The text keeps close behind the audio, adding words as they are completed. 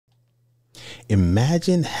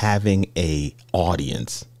Imagine having a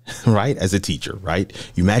audience, right? As a teacher, right?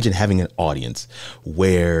 You imagine having an audience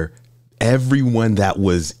where everyone that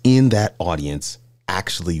was in that audience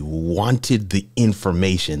actually wanted the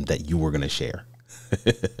information that you were going to share.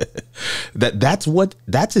 That's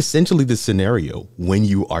essentially the scenario when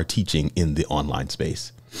you are teaching in the online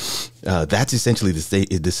space. That's essentially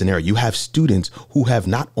the scenario. You have students who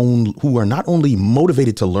are not only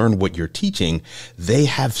motivated to learn what you're teaching, they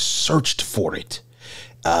have searched for it.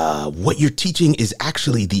 What you're teaching is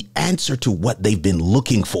actually the answer to what they've been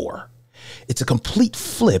looking for. It's a complete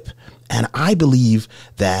flip. And I believe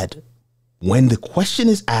that when the question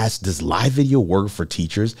is asked, does live video work for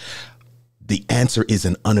teachers? The answer is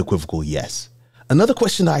an unequivocal yes. Another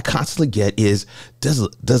question that I constantly get is,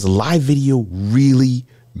 does live video really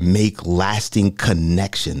make lasting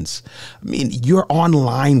connections? I mean, you're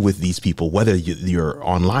online with these people, whether you're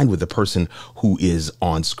online with the person who is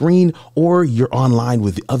on screen or you're online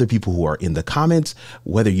with the other people who are in the comments,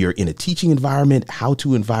 whether you're in a teaching environment,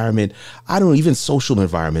 how-to environment, I don't know, even social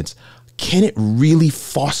environments. Can it really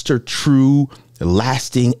foster true,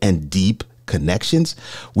 lasting, and deep connections?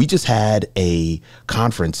 We just had a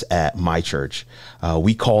conference at my church.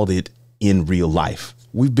 We called it In Real Life.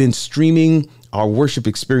 We've been streaming our worship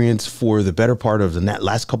experience for the better part of the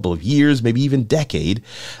last couple of years, maybe even decade.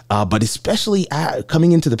 But especially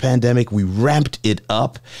coming into the pandemic, we ramped it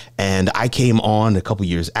up, and I came on a couple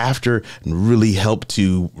years after and really helped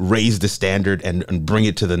to raise the standard and bring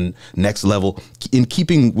it to the next level in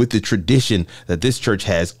keeping with the tradition that this church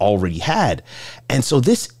has already had. And so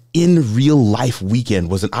this In Real Life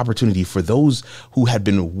weekend was an opportunity for those who had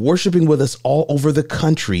been worshiping with us all over the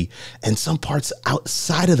country and some parts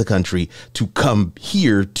outside of the country to come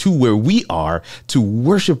here to where we are to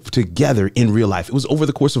worship together in real life. It was over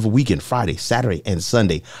the course of a weekend, Friday, Saturday, and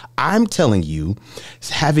Sunday. I'm telling you,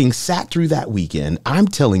 having sat through that weekend, I'm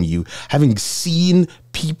telling you, having seen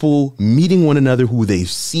people meeting one another who they've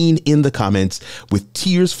seen in the comments with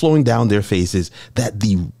tears flowing down their faces, that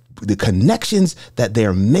the connections that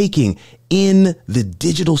they're making in the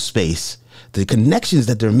digital space, the connections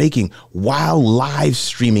that they're making while live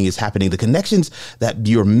streaming is happening, the connections that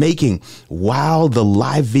you're making while the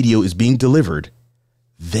live video is being delivered,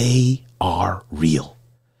 they are real.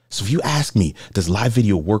 So if you ask me, does live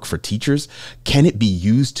video work for teachers? Can it be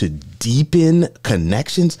used to deepen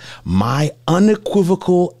connections? My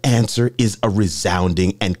unequivocal answer is a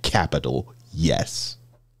resounding and capital yes.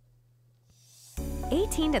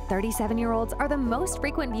 18 to 37-year-olds are the most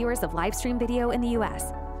frequent viewers of live stream video in the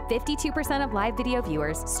US. 52% of live video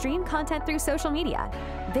viewers stream content through social media.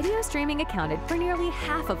 Video streaming accounted for nearly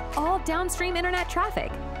half of all downstream internet traffic.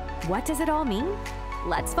 What does it all mean?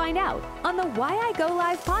 Let's find out on the Why I Go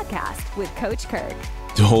Live podcast with Coach Kirk.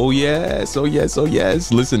 Oh, yes. Oh, yes. Oh,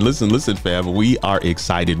 yes. Listen, fam. We are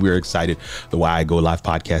excited. We're excited. The Why I Go Live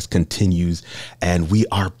podcast continues, and we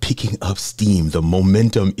are picking up steam. The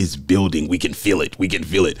momentum is building. We can feel it.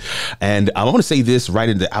 And I want to say this right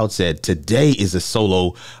in the outset. Today is a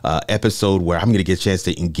solo episode where I'm going to get a chance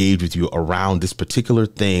to engage with you around this particular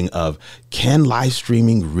thing of, can live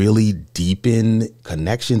streaming really deepen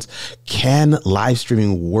connections? Can live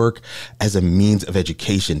streaming work as a means of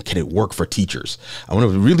education? Can it work for teachers? I want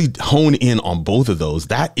to really hone in on both of those.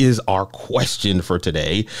 That is our question for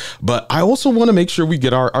today. But I also want to make sure we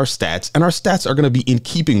get our stats, and our stats are going to be in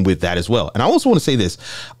keeping with that as well. And I also want to say this,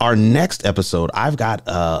 our next episode, I've got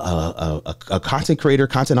a content creator,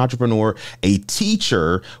 content entrepreneur, a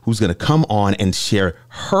teacher who's going to come on and share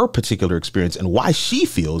her particular experience and why she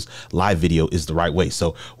feels live video is the right way.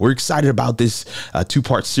 So we're excited about this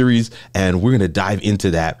two-part series, and we're going to dive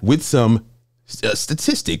into that with some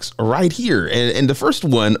statistics right here. And the first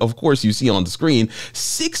one, of course, you see on the screen,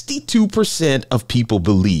 62% of people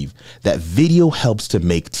believe that video helps to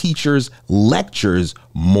make teachers' lectures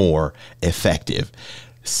more effective.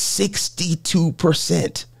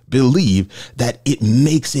 62% believe that it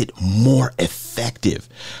makes it more effective.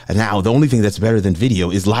 And now the only thing that's better than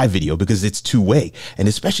video is live video, because it's two-way. And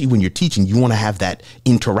especially when you're teaching, you want to have that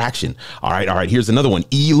interaction. All right. Here's another one.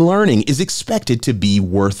 E-learning is expected to be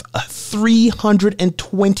worth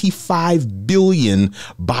 $325 billion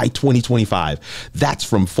by 2025. That's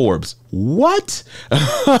from Forbes. What?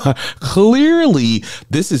 Clearly,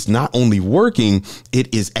 this is not only working,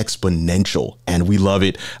 it is exponential, and we love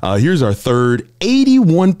it. Here's our third.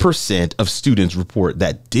 81% of students report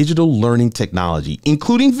that digital learning technology,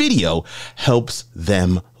 including video, helps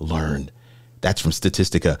them learn. That's from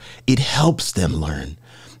Statistica. It helps them learn.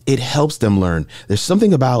 It helps them learn. There's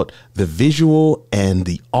something about the visual and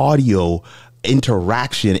the audio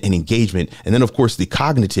interaction and engagement. And then, of course, the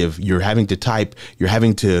cognitive, you're having to type, you're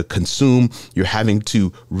having to consume, you're having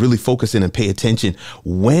to really focus in and pay attention.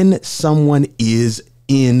 When someone is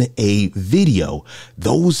in a video,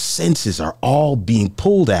 those senses are all being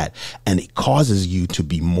pulled at, and it causes you to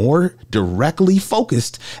be more directly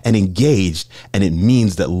focused and engaged. And it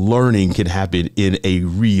means that learning can happen in a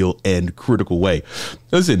real and critical way.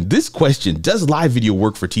 Listen, this question, does live video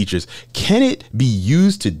work for teachers? Can it be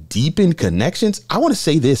used to deepen connections? I want to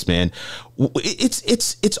say this, man.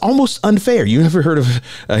 It's almost unfair. You ever heard of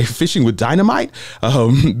fishing with dynamite?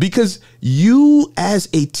 Because you as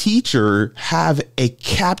a teacher have a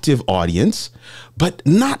captive audience, but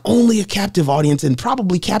not only a captive audience, and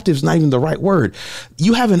probably captive is not even the right word.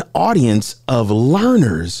 You have an audience of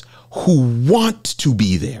learners who want to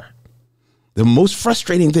be there. The most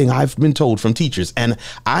frustrating thing I've been told from teachers, and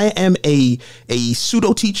I am a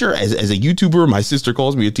pseudo teacher as a YouTuber. My sister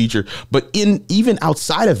calls me a teacher, but even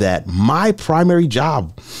outside of that, my primary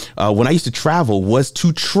job when I used to travel was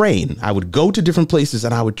to train. I would go to different places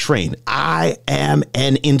and I would train. I am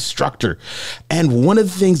an instructor. And one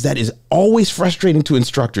of the things that is always frustrating to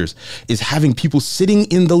instructors is having people sitting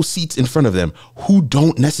in those seats in front of them who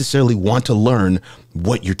don't necessarily want to learn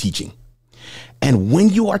what you're teaching. And when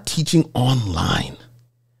you are teaching online,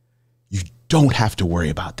 you don't have to worry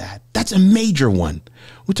about that. That's a major one.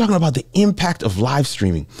 We're talking about the impact of live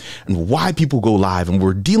streaming and why people go live. And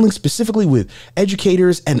we're dealing specifically with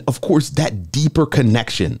educators and, of course, that deeper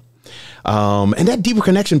connection. And that deeper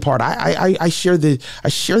connection part, I share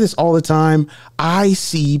this all the time. I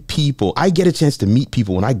see people, I get a chance to meet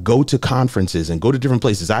people when I go to conferences and go to different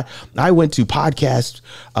places. I went to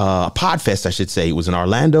Podfest, I should say. It was in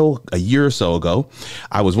Orlando a year or so ago.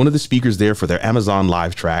 I was one of the speakers there for their Amazon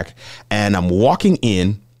live track, and I'm walking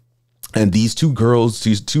in. And these two girls,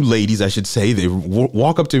 these two ladies, I should say, they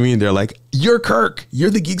walk up to me and they're like, "You're Kirk. You're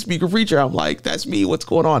the Geek Speaker Preacher." I'm like, "That's me. What's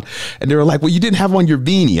going on?" And they were like, "Well, you didn't have on your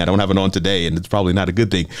beanie." I don't have it on today, and it's probably not a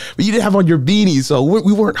good thing. But you didn't have on your beanie, so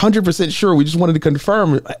we weren't 100% sure. We just wanted to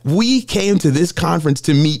confirm. We came to this conference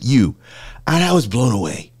to meet you. And I was blown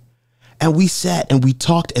away. And we sat and we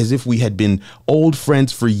talked as if we had been old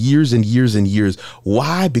friends for years and years and years.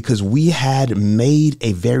 Why? Because we had made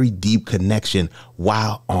a very deep connection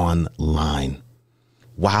while online.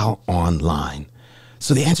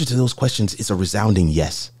 So the answer to those questions is a resounding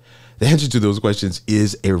yes. The answer to those questions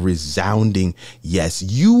is a resounding yes.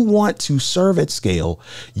 You want to serve at scale.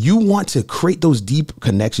 You want to create those deep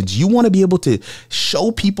connections. You want to be able to show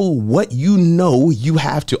people what you know you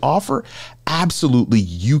have to offer. Absolutely,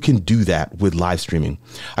 you can do that with live streaming.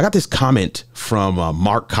 I got this comment from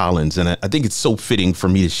Mark Collins, and I think it's so fitting for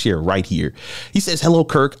me to share right here. He says, "Hello,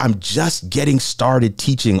 Kirk. I'm just getting started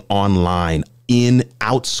teaching online in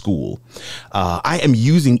OutSchool. I am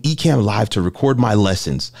using Ecamm Live to record my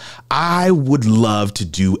lessons. I would love to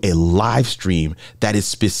do a live stream that is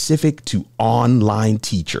specific to online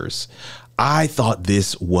teachers." I thought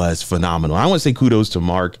this was phenomenal. I want to say kudos to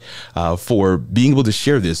Mark for being able to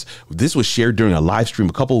share this. This was shared during a live stream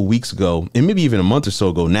a couple of weeks ago, and maybe even a month or so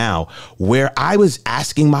ago now, where I was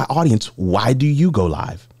asking my audience, why do you go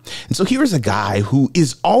live? And so here's a guy who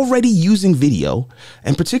is already using video,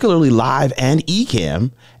 and particularly live and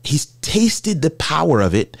Ecamm. He's tasted the power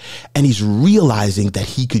of it, and he's realizing that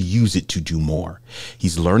he could use it to do more.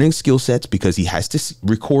 He's learning skill sets because he has to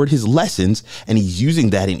record his lessons, and he's using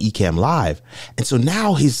that in Ecamm Live. And so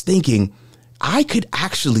now he's thinking, I could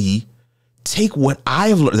actually take what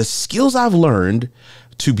I've learned, the skills I've learned,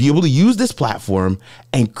 to be able to use this platform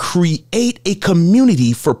and create a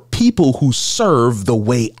community for people who serve the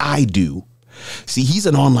way I do. See, he's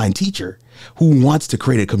an online teacher who wants to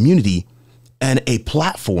create a community and a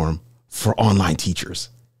platform for online teachers.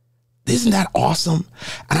 Isn't that awesome?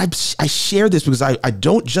 And I share this because I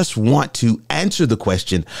don't just want to answer the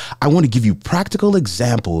question. I want to give you practical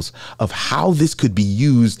examples of how this could be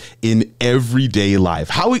used in everyday life,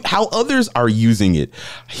 how others are using it.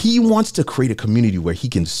 He wants to create a community where he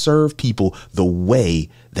can serve people the way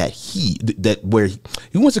that he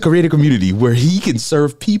wants to create a community where he can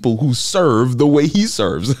serve people who serve the way he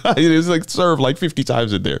serves. It's like serve like 50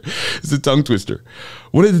 times in there. It's a tongue twister.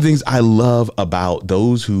 One of the things I love about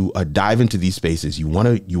those who dive into these spaces, you want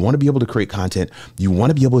to be able to create content. You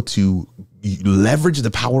want to be able to leverage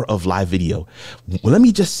the power of live video. Well, let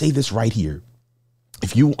me just say this right here.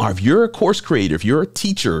 If you're a course creator, if you're a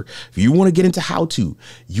teacher, if you want to get into how-to,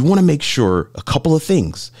 you want to make sure a couple of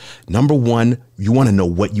things. Number one, you want to know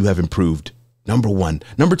what you have improved. Number one.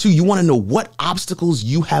 Number two, you want to know what obstacles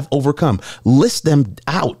you have overcome. List them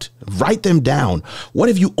out. Write them down. What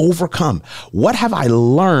have you overcome? What have I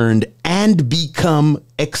learned and become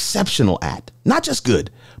exceptional at? not just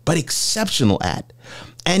good, but exceptional at.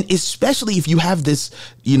 And especially if you have this,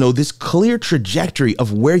 this clear trajectory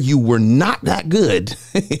of where you were not that good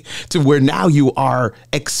to where now you are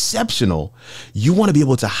exceptional, you want to be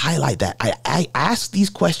able to highlight that. I ask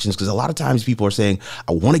these questions because a lot of times people are saying,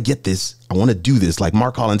 I want to get this. I want to do this. Like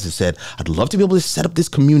Mark Collins has said, I'd love to be able to set up this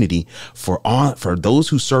community for those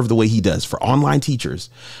who serve the way he does, for online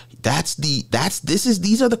teachers.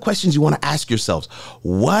 These are the questions you want to ask yourselves.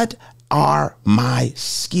 What are my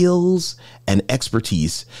skills and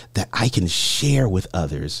expertise that I can share with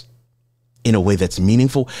others in a way that's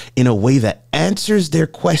meaningful, in a way that answers their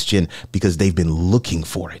question because they've been looking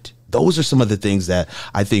for it? Those are some of the things that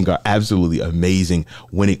I think are absolutely amazing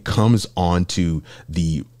when it comes on to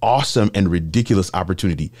the awesome and ridiculous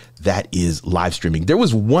opportunity that is live streaming. There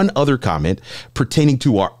was one other comment pertaining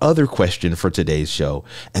to our other question for today's show,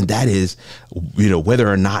 and that is, whether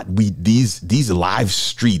or not these live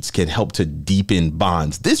streets can help to deepen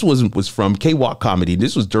bonds. This was from Kwalkkomedy.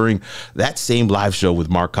 This was during that same live show with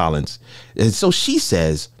Mark Collins. And so she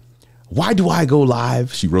says, why do I go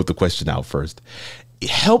live? She wrote the question out first. It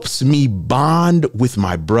helps me bond with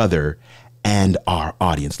my brother and our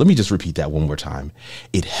audience. Let me just repeat that one more time.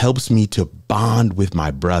 It helps me to bond with my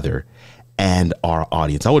brother and our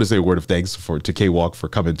audience. I want to say a word of thanks to K-Walk for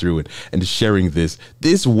coming through and sharing this.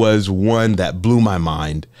 This was one that blew my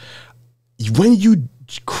mind. When you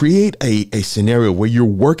create a scenario where you're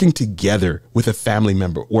working together with a family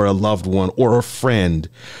member or a loved one or a friend,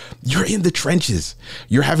 you're in the trenches.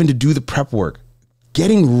 You're having to do the prep work.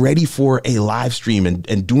 Getting ready for a live stream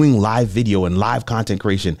and doing live video and live content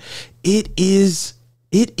creation, it is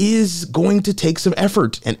going to take some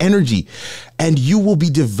effort and energy, and you will be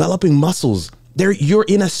developing muscles. You're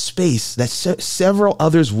in a space that several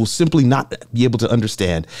others will simply not be able to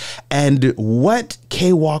understand. And what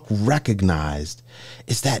K-Walk recognized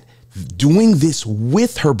is that doing this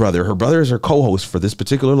with her brother is her co-host for this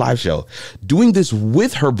particular live show, doing this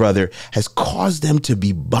with her brother has caused them to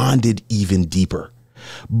be bonded even deeper.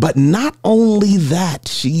 But not only that,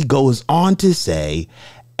 she goes on to say,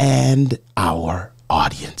 and our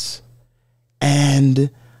audience. The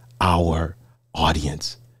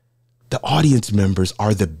audience members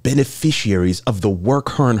are the beneficiaries of the work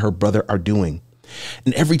her and her brother are doing.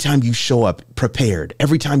 And every time you show up prepared,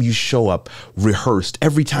 every time you show up rehearsed,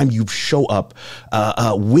 every time you show up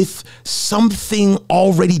with something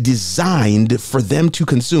already designed for them to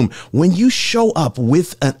consume, when you show up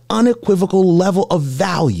with an unequivocal level of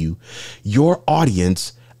value, your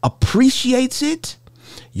audience appreciates it.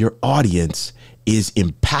 Your audience is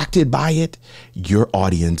impacted by it. Your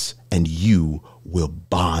audience and you will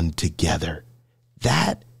bond together.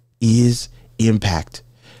 That is impact.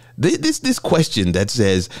 This question that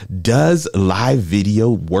says, does live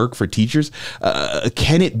video work for teachers?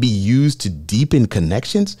 Can it be used to deepen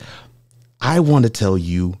connections? I want to tell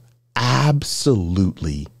you,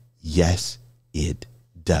 absolutely, yes, it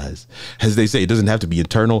does. As they say, it doesn't have to be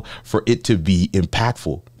internal for it to be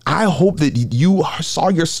impactful. I hope that you saw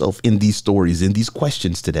yourself in these stories, in these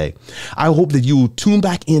questions today. I hope that you will tune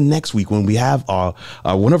back in next week when we have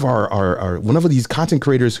one of these content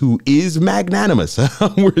creators who is magnanimous.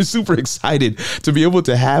 We're super excited to be able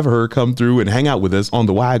to have her come through and hang out with us on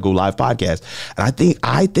the Why I Go Live podcast. And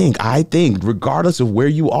I think, regardless of where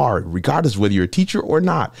you are, regardless of whether you're a teacher or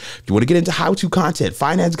not, if you want to get into how-to content,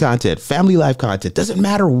 finance content, family life content, doesn't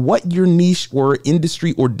matter what your niche or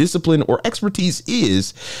industry or discipline or expertise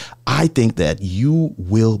is, I think that you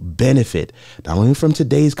will benefit not only from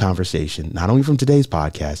today's conversation, not only from today's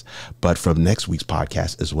podcast, but from next week's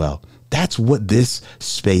podcast as well. That's what this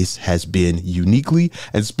space has been uniquely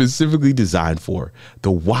and specifically designed for,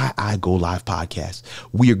 the Why I Go Live podcast.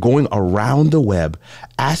 We are going around the web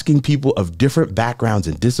asking people of different backgrounds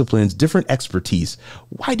and disciplines, different expertise.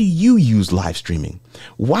 Why do you use live streaming?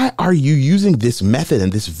 Why are you using this method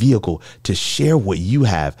and this vehicle to share what you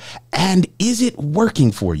have? And is it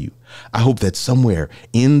working for you? I hope that somewhere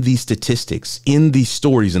in the statistics, in the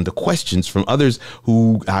stories and the questions from others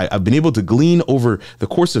who I've been able to glean over the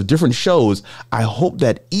course of different shows, I hope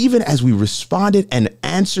that even as we responded and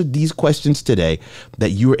answered these questions today,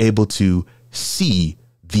 that you were able to see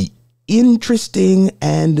the interesting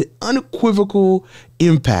and unequivocal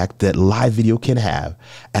impact that live video can have.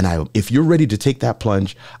 And if you're ready to take that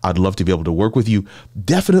plunge, I'd love to be able to work with you.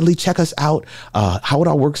 Definitely check us out. How It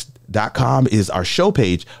All Works kirkrnugent.com is our show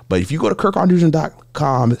page. But if you go to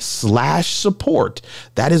kirkrnugent.com/support,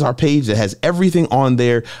 that is our page that has everything on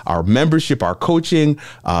there. Our membership, our coaching,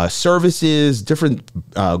 services, different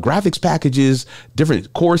graphics packages,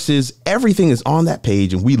 different courses, everything is on that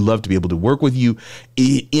page. And we love to be able to work with you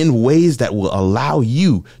in ways that will allow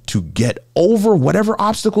you to get over whatever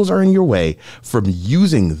obstacles are in your way from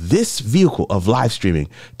using this vehicle of live streaming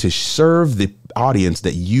to serve the audience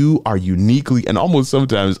that you are uniquely and almost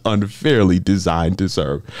sometimes unfairly designed to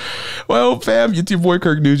serve. Well, fam, it's your boy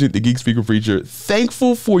Kirk Nugent, the Geek Speaker Preacher.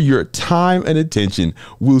 Thankful for your time and attention.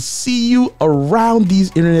 We'll see you around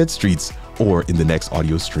these internet streets or in the next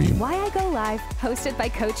audio stream. Why I Go Live, hosted by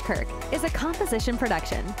Coach Kirk, is a composition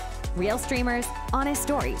production. Real streamers, honest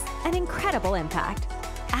stories, and incredible impact.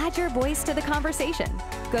 Add your voice to the conversation.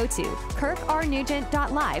 Go to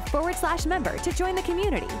kirkrnugent.live/member to join the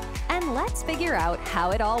community. And let's figure out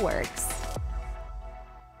how it all works.